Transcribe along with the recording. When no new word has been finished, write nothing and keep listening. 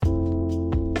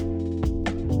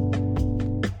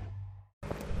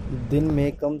दिन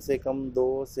में कम से कम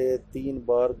 2 से 3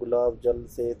 बार गुलाब जल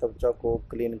से त्वचा को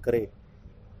क्लीन करें।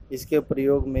 इसके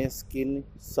प्रयोग में स्किन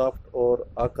सॉफ्ट और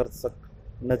आकर्षक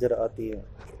नजर आती है।